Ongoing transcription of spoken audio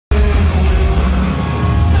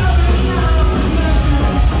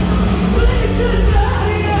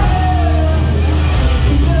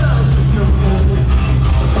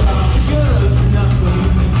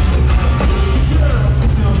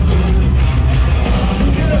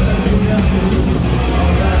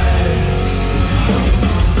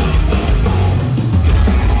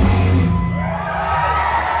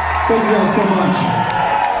guys so much.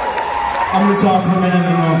 I'm gonna talk for a minute and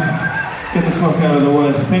then we'll get the fuck out of the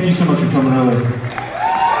way. Thank you so much for coming early.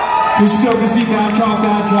 Who's stoked to see Bad Cop,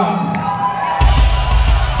 Bad Cop?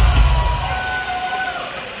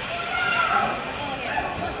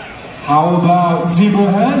 How about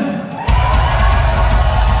Zebrahead?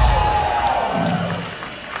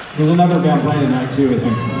 There's another band playing tonight too, I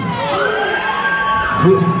think.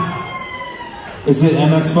 Is it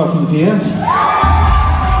Mxpx?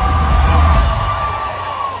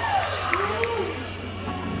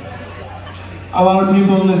 A lot of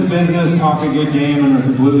people in this business talk a good game and are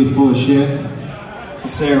completely full of shit. I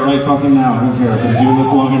say it right fucking now, I don't care. I've been doing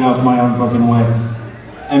this long enough my own fucking way.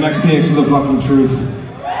 Mxpx is the fucking truth.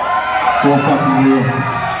 Full fucking real.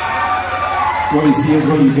 What you see is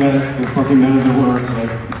what you get. The fucking men of the word.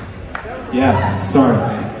 Like, yeah, sorry.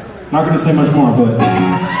 Not gonna say much more, but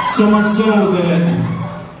so much so that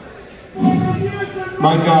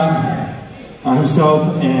Mike got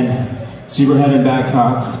himself and Zebrahead and Bad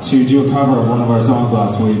Cop to do a cover of one of our songs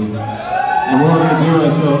last week. And we were gonna do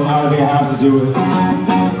it, so now I think I have to do it.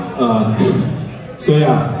 So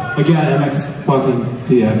yeah, again,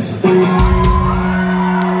 Mxpx.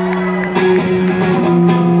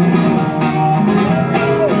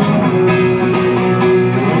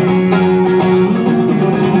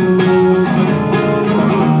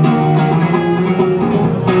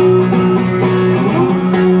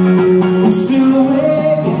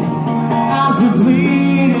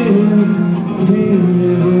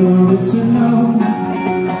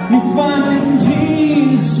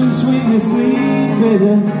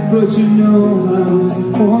 But you know how this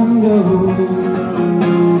one goes.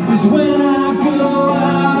 'Cause when I go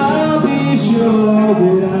out, I'll be sure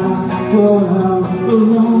that I go out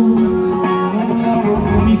alone.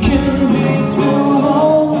 You can't be too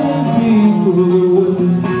lonely, people, the way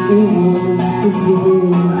it was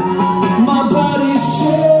before. My body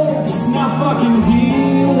shakes, not fucking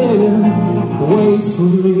dealing. Wait for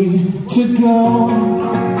me to go.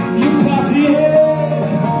 You pass the egg,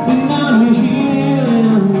 and I'm healing.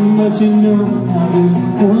 But you know how this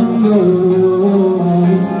one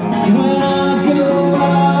goes. So when I go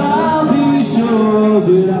out, I'll be sure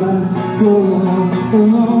that I go out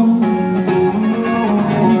alone.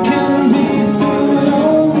 You can't be too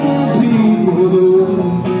lonely, people, the way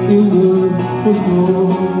it was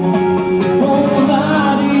before. Oh,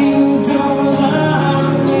 lie to you, don't lie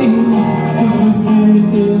to me.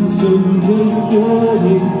 Complicit in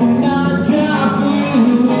simplicity, and I die for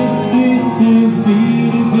you. It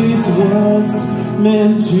defeat if it's what's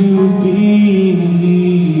meant to be.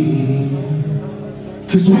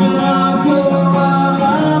 'Cause when I go out,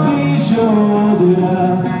 I'll be sure that I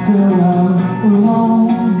go out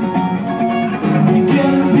alone. You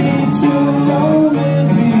can't be too lonely,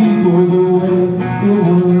 people, the way it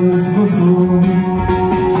was before.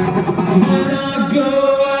 'Cause when I go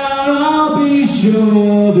out, I'll be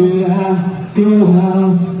sure that I go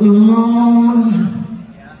out alone.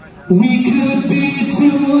 We could be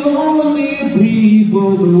two lonely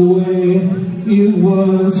people the way it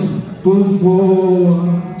was before.